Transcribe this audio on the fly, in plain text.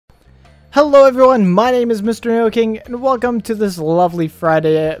Hello everyone, my name is Mr. Nidoking, and welcome to this lovely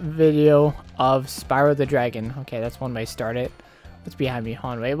Friday video of Spyro the Dragon. Okay, that's one way to start it. What's behind me?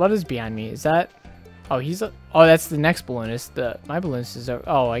 Hold on, wait, what is behind me? Is that... Oh, oh, that's the next balloonist. My balloonist is...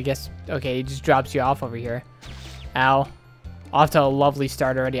 Oh, I guess... Okay, he just drops you off over here. Ow. Off to a lovely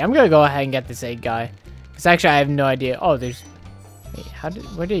start already. I'm gonna go ahead and get this egg guy. Because actually, I have no idea. Oh, there's... Wait,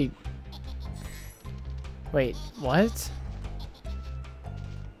 where did he... Wait, what?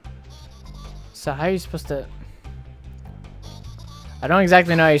 So how are you supposed to... I don't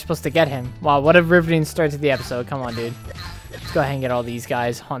exactly know how you're supposed to get him. Wow, what a riveting start to the episode. Come on, dude. Let's go ahead and get all these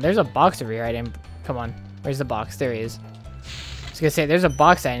guys. Hold on, there's a box over here. I didn't... Come on. Where's the box? There he is. I was gonna say, there's a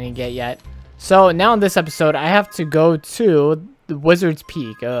box I didn't get yet. So now in this episode, I have to go to the Wizard's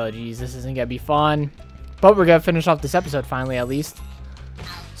Peak. Oh, geez, this isn't gonna be fun. But we're gonna finish off this episode finally, at least.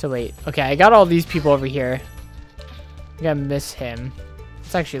 So wait. Okay, I got all these people over here. I'm gonna miss him.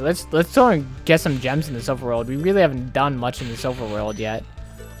 Actually, let's go and get some gems in this overworld. We really haven't done much in this overworld yet.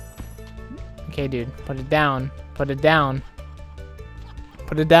 Okay, dude, put it down. Put it down.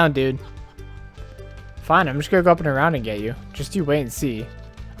 Put it down, dude. Fine, I'm just gonna go up and around and get you. Just you wait and see.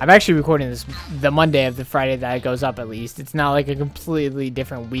 I'm actually recording this the Monday of the Friday that it goes up, at least. It's not like a completely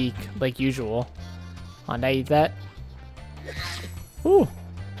different week like usual. Did I eat that? Ooh.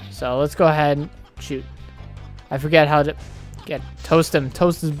 So let's go ahead and shoot. I forget how to... Toast him.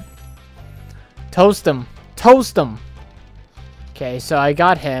 Toast him. Okay, so I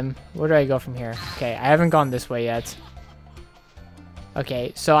got him. Where do I go from here? Okay, I haven't gone this way yet.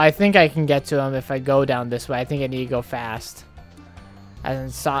 Okay, so I think I can get to him if I go down this way. I think I need to go fast.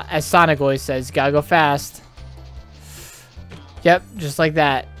 As Sonic always says, gotta go fast. Yep, just like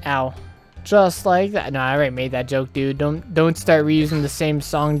that. Ow. Just like that. No, I already made that joke, dude. Don't start reusing the same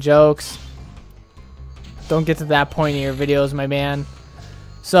song jokes. Don't get to that point in your videos, my man.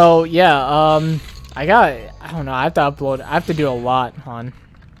 So yeah, I don't know, I have to upload. I have to do a lot on.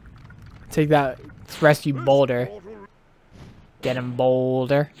 Take that. Let's rescue Boulder. Get him,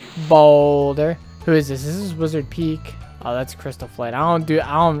 Boulder. Boulder. Who is this? This is Wizard Peak. Oh, that's Crystal Flight.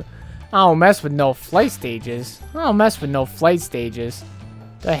 I don't mess with no flight stages. I don't mess with no flight stages.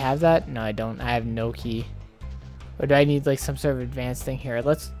 Do I have that? No, I don't. I have no key. Or do I need like some sort of advanced thing here?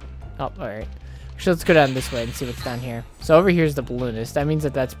 Let's... Oh, alright. So let's go down this way and see what's down here. So over here's the balloonist. That means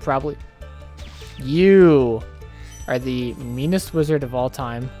that that's probably... You are the meanest wizard of all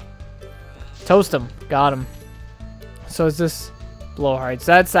time. Toast him. Got him. So is this Blowhard?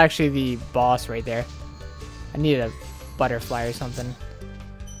 So that's actually the boss right there. I need a butterfly or something.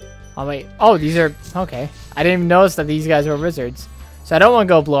 Oh, wait. Oh, these are... Okay. I didn't even notice that these guys were wizards. So I don't want to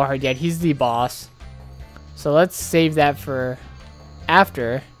go Blowhard yet. He's the boss. So let's save that for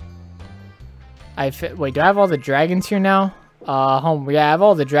after... Wait, do I have all the dragons here now? Home. Yeah, I have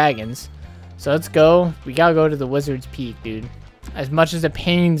all the dragons. So let's go. We gotta go to the Wizard's Peak, dude. As much as it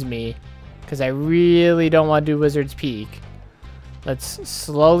pains me, because I really don't want to do Wizard's Peak. Let's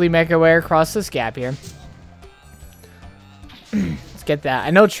slowly make our way across this gap here. Let's get that.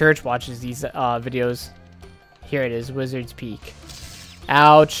 I know Church watches these videos. Here it is, Wizard's Peak.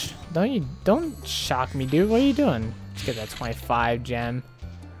 Ouch. Don't shock me, dude. What are you doing? Let's get that 25 gem.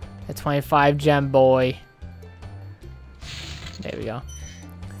 A 25 gem boy. There we go.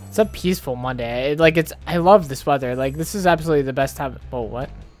 It's a peaceful Monday. I love this weather. Like, this is absolutely the best time. Oh,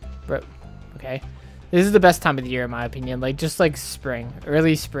 what? Bro. Okay. This is the best time of the year, in my opinion. Like, just like spring.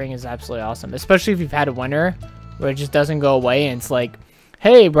 Early spring is absolutely awesome. Especially if you've had a winter where it just doesn't go away. And it's like,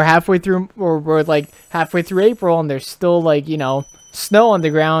 hey, we're halfway through, or we're like halfway through April and there's still like, you know, snow on the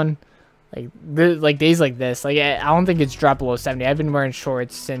ground. Like days like this, like I don't think it's dropped below 70. I've been wearing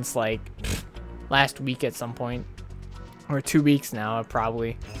shorts since like last week at some point, or 2 weeks now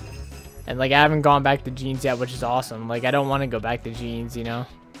probably, and like I haven't gone back to jeans yet, which is awesome. Like I don't want to go back to jeans, you know.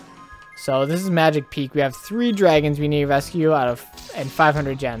 So this is Magic Peak. We have 3 dragons we need to rescue and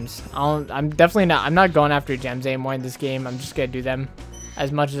 500 gems. I'm not going after gems anymore in this game. I'm just gonna do them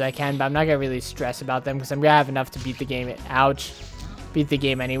as much as I can, but I'm not gonna really stress about them because I'm gonna have enough to beat the game. Ouch, beat the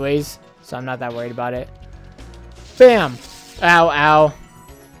game anyways. So I'm not that worried about it. Bam! Ow, ow.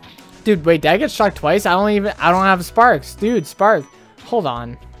 Dude, wait, did I get shocked twice? I don't have sparks. Dude, spark. Hold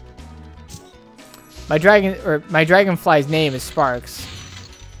on. My dragonfly's name is Sparks.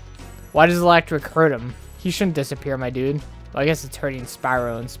 Why does electric hurt him? He shouldn't disappear, my dude. Well, I guess it's hurting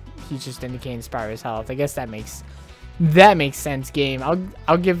Spyro and he's just indicating Spyro's health. I guess that makes sense, game.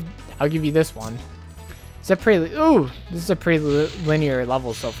 I'll give you this one. It's a pretty... Ooh! This is a pretty linear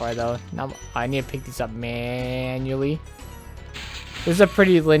level so far, though. Now, I need to pick these up manually. This is a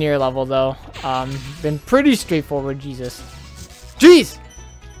pretty linear level, though. Been pretty straightforward, Jesus. Jeez!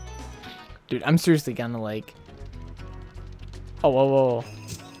 Dude, I'm seriously gonna like... Oh, whoa, whoa.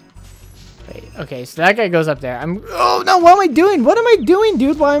 Wait, okay, so that guy goes up there. Oh, no, what am I doing? What am I doing,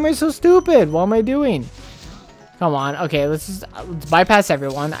 dude? Why am I so stupid? What am I doing? Come on. Okay, let's bypass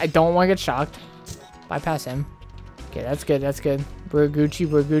everyone. I don't want to get shocked. Bypass him. Okay, that's good. That's good. We're Gucci.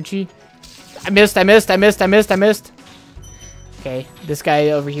 We're Gucci. I missed. Okay, this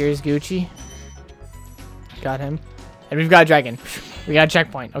guy over here is Gucci. Got him. And we've got a dragon. We got a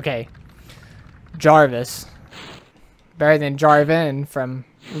checkpoint. Okay. Jarvis. Better than Jarvan from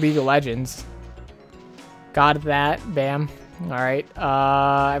League of Legends. Got that. Bam. Alright.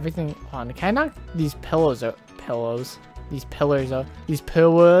 Everything. Hold on. Can I knock these pillows out? These pillars up. These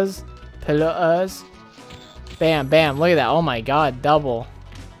pillars. Pillars. Bam, bam. Look at that. Oh my god. Double.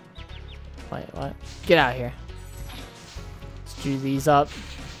 Wait, what? Get out of here. Let's do these up.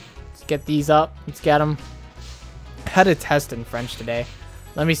 Let's get these up. Let's get them. I had a test in French today.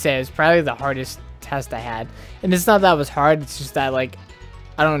 Let me say, it was probably the hardest test I had. And it's not that it was hard. It's just that, like,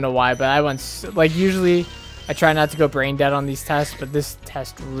 I don't know why, but I went, like, usually I try not to go brain dead on these tests, but this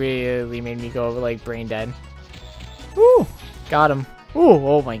test really made me go, like, brain dead. Woo! Got him. Ooh,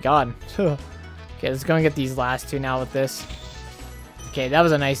 oh my god. Okay, let's go and get these last two now with this. Okay, that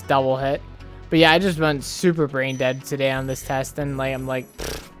was a nice double hit. But yeah, I just went super brain dead today on this test, and like I'm like,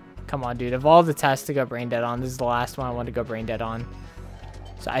 come on, dude. Of all the tests to go brain dead on, this is the last one I want to go brain dead on.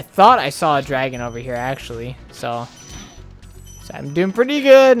 So I thought I saw a dragon over here, actually. So I'm doing pretty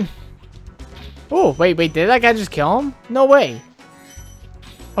good. Oh, wait, did that guy just kill him? No way.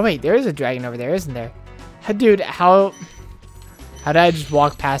 Oh, wait, there is a dragon over there, isn't there? Dude, how did I just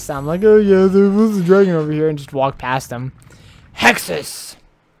walk past them? I'm like, oh yeah, there was a dragon over here, and just walk past them. Hexus!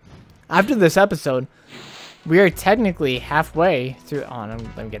 After this episode, we are technically halfway through. Oh,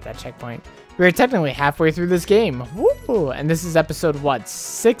 let me get that checkpoint. We are technically halfway through this game. Woo! And this is episode, what,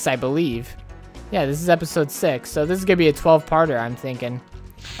 6, I believe. Yeah, this is episode 6. So this is going to be a 12-parter, I'm thinking.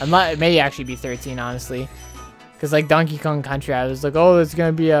 It may actually be 13, honestly. Because, like, Donkey Kong Country, I was like, oh, it's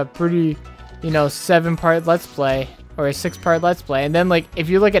going to be a pretty, you know, 7-part Let's Play. Or a 6-part Let's Play. And then, like, if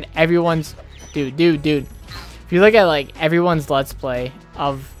you look at everyone's... Dude. If you look at, like, everyone's Let's Play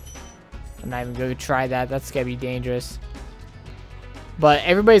of... I'm not even going to try that. That's going to be dangerous. But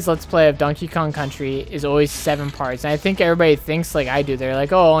everybody's Let's Play of Donkey Kong Country is always 7 parts. And I think everybody thinks like I do. They're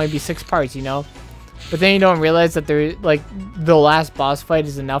like, oh, it'll only be 6 parts, you know? But then you don't realize that like, the last boss fight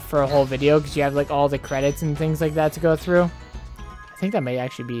is enough for a whole video. Because you have, like, all the credits and things like that to go through. I think that may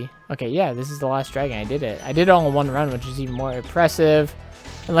actually be... Okay, yeah, this is the last dragon. I did it. I did it all in one run, which is even more impressive.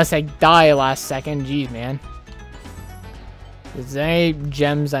 Unless I die last second. Jeez, man. Is there any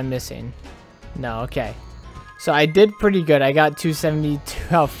gems I'm missing? No, okay. So I did pretty good. I got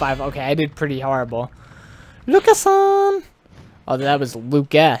 272 out of 5. Okay, I did pretty horrible. Lucas-san! Oh, that was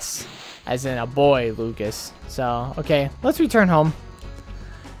Lucas. As in a boy, Lucas. So, okay. Let's return home.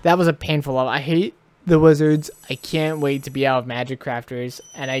 That was a painful level. I hate the wizards. I can't wait to be out of magic crafters.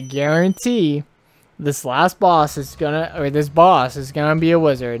 And I guarantee this last boss is gonna... Or this boss is gonna be a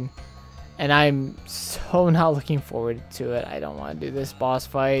wizard. And I'm so not looking forward to it. I don't want to do this boss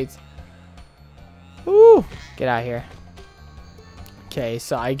fight. Ooh, get out of here. Okay,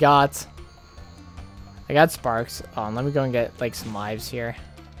 so I got sparks. Oh, let me go and get like some lives here.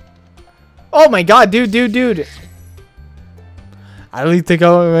 Oh my god, dude. I really think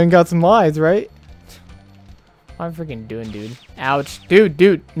I went and got some lives, right? What am I freaking doing, dude? Ouch.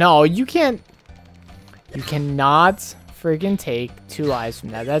 Dude. No, you can't. You cannot freaking take 2 lives from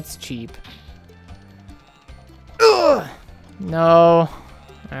that. That's cheap. Ugh. No.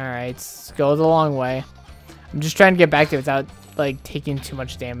 Alright, let's go the long way. I'm just trying to get back there without, like, taking too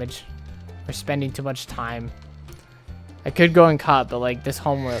much damage. Or spending too much time. I could go and cut, but, like, this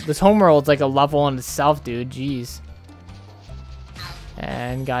homeworld's like a level in itself, dude. Jeez.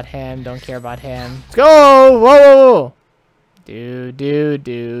 And got him. Don't care about him. Let's go! Whoa!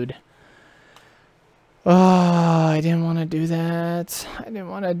 Dude. Oh, I didn't want to do that.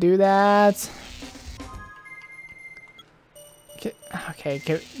 Okay.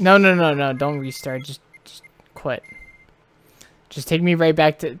 No. Don't restart. Just quit. Just take me right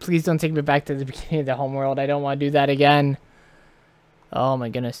back to... Please don't take me back to the beginning of the homeworld. I don't want to do that again. Oh my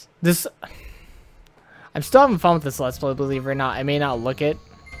goodness. I'm still having fun with this Let's Play, believe it or not. I may not look it,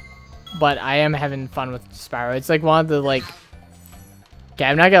 but I am having fun with Spyro. It's like one of the, like... Okay,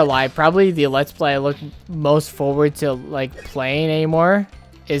 I'm not gonna lie. Probably the Let's Play I look most forward to, like, playing anymore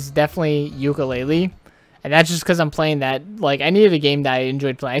is definitely Ukulele. And that's just because I'm playing that, like, I needed a game that I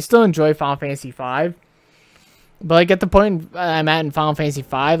enjoyed playing. I still enjoy Final Fantasy V. But like at the point I'm at in Final Fantasy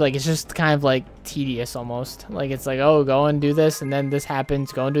V, like it's just kind of like tedious almost. Like it's like, oh, go and do this and then this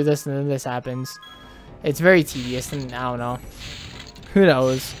happens, go and do this and then this happens. It's very tedious and I don't know. Who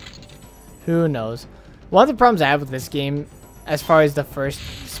knows? Who knows? One of the problems I have with this game, as far as the first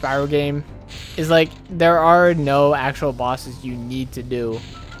Spyro game, is like there are no actual bosses you need to do.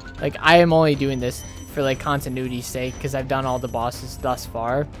 Like I am only doing this for like continuity's sake because I've done all the bosses thus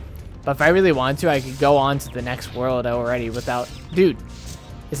far. But if I really want to, I could go on to the next world already without... Dude,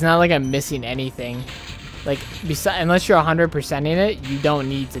 it's not like I'm missing anything. Like, unless you're 100%ing it, you don't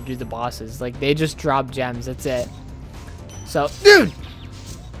need to do the bosses. Like, they just drop gems. That's it. So, dude!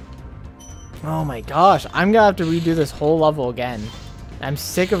 Oh my gosh. I'm gonna have to redo this whole level again. I'm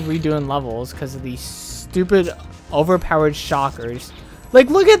sick of redoing levels because of these stupid, overpowered shockers.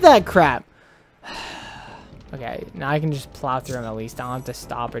 Like, look at that crap! Okay, now I can just plow through them at least. I don't have to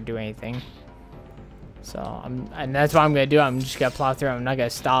stop or do anything. So, and that's what I'm going to do. I'm just going to plow through them. I'm not going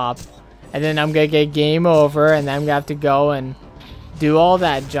to stop. And then I'm going to get game over, and then I'm going to have to go and do all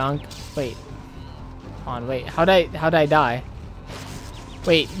that junk. Wait. Hold on, wait. How'd I die?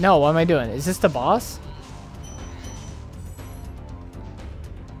 Wait, no, what am I doing? Is this the boss?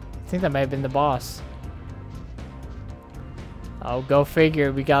 I think that might have been the boss. Oh, go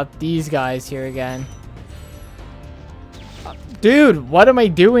figure. We got these guys here again. Dude, what am I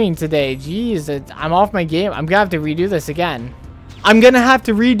doing today? Jeez, I'm off my game. I'm gonna have to redo this again. I'm gonna have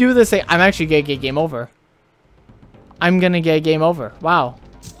to redo this. I'm actually gonna get game over. I'm gonna get game over. Wow.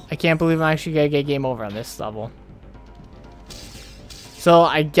 I can't believe I'm actually gonna get game over on this level. So,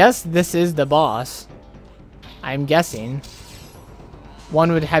 I guess this is the boss. I'm guessing.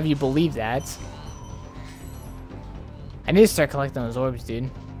 One would have you believe that. I need to start collecting those orbs,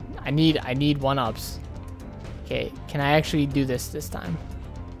 dude. I need one-ups. Okay, can I actually do this time?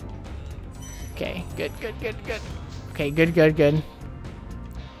 Okay, good. Okay, good.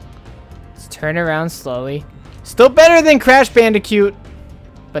 Let's turn around slowly. Still better than Crash Bandicoot,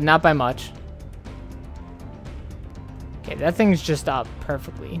 but not by much. Okay, that thing's just up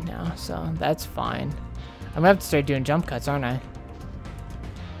perfectly now, so that's fine. I'm gonna have to start doing jump cuts, aren't I?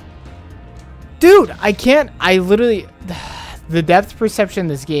 Dude, I can't. I literally... The depth perception in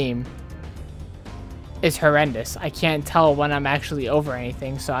this game is horrendous. I can't tell when I'm actually over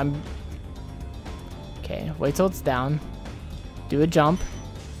anything, so I'm... Okay, wait till it's down. Do a jump.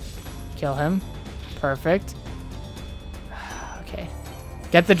 Kill him. Perfect. Okay.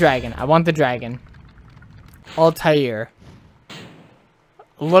 Get the dragon. I want the dragon. Altair.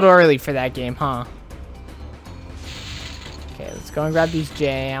 A little early for that game, huh? Okay, let's go and grab these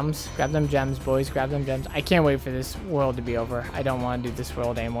gems. Grab them gems, boys. Grab them gems. I can't wait for this world to be over. I don't want to do this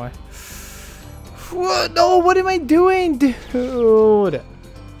world anymore. What? No, what am I doing, dude?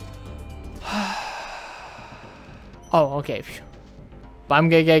 Oh, okay. But I'm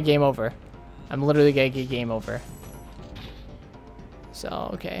gonna get game over. I'm literally gonna get game over.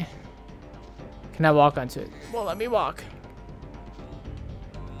 So, okay. Can I walk onto it? Well, let me walk.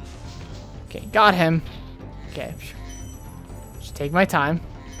 Okay, got him. Okay. Just take my time.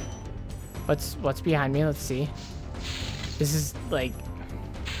 What's behind me? Let's see. This is like...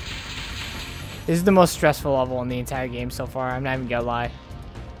 This is the most stressful level in the entire game so far. I'm not even gonna lie.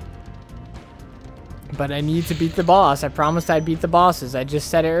 But I need to beat the boss. I promised I'd beat the bosses. I just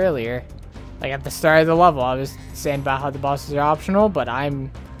said it earlier. Like at the start of the level, I was saying about how the bosses are optional, but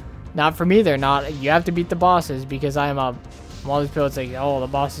I'm... Not for me, they're not. You have to beat the bosses because I'm one of these people that's like, oh, the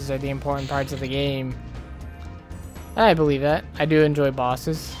bosses are the important parts of the game. And I believe that. I do enjoy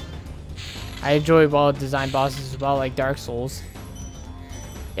bosses. I enjoy well-designed bosses as well, like Dark Souls.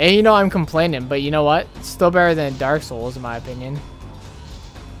 And you know I'm complaining, but you know what? It's still better than Dark Souls, in my opinion.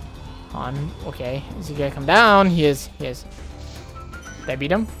 Okay. Is he gonna come down? He is. Did I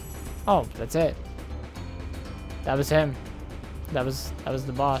beat him? Oh, that's it. That was him. That was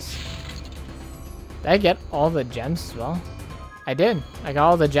the boss. Did I get all the gems as well? I did. I got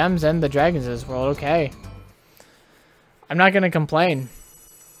all the gems and the dragons in this world. Okay. I'm not gonna complain.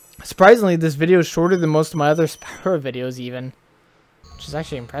 Surprisingly, this video is shorter than most of my other Spyro videos even. Which is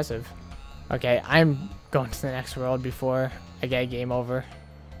actually impressive. Okay, I'm going to the next world before I get game over.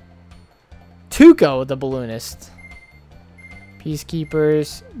 Tuco, the balloonist.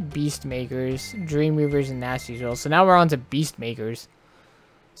 Peacekeepers, beast makers, dream weavers, and nasty souls. So now we're on to beast makers.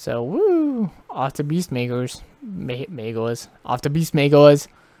 So woo, off to beast makers. Magos. Off to beast magos.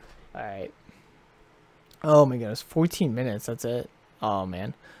 Alright. Oh my goodness, 14 minutes, that's it. Oh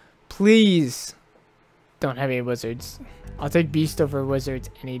man. Please don't have any wizards. I'll take beast over wizards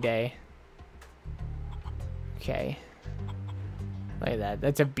any day. Okay. Look at that.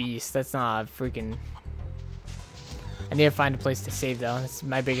 That's a beast. That's not a freaking... I need to find a place to save though. That's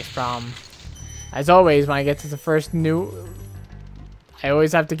my biggest problem. As always, when I get to the first new... I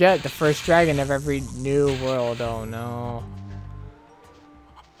always have to get the first dragon of every new world. Oh no.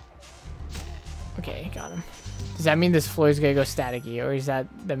 Okay, got him. Does that mean this floor is gonna go staticky, or is that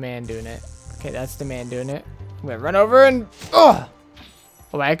the man doing it? Okay, that's the man doing it. I'm gonna run over and... Oh!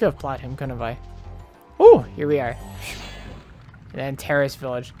 Oh, I could have plotted him, couldn't I? Oh, here we are. And then Terrace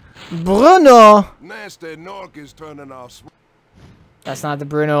Village. Bruno! Nasty Nork is turning off. That's not the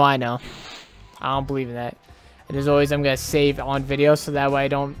Bruno I know. I don't believe in that. And as always, I'm gonna save on video so that way I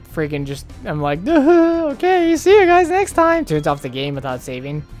don't freaking just... I'm like, okay, see you guys next time. Turns off the game without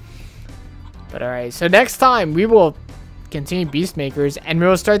saving. But alright, so next time we will continue Beastmakers and we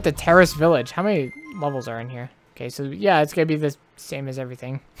will start the Terrace Village. How many levels are in here? Okay, so yeah, it's gonna be the same as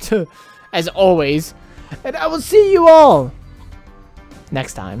everything. As always. And I will see you all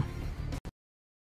next time.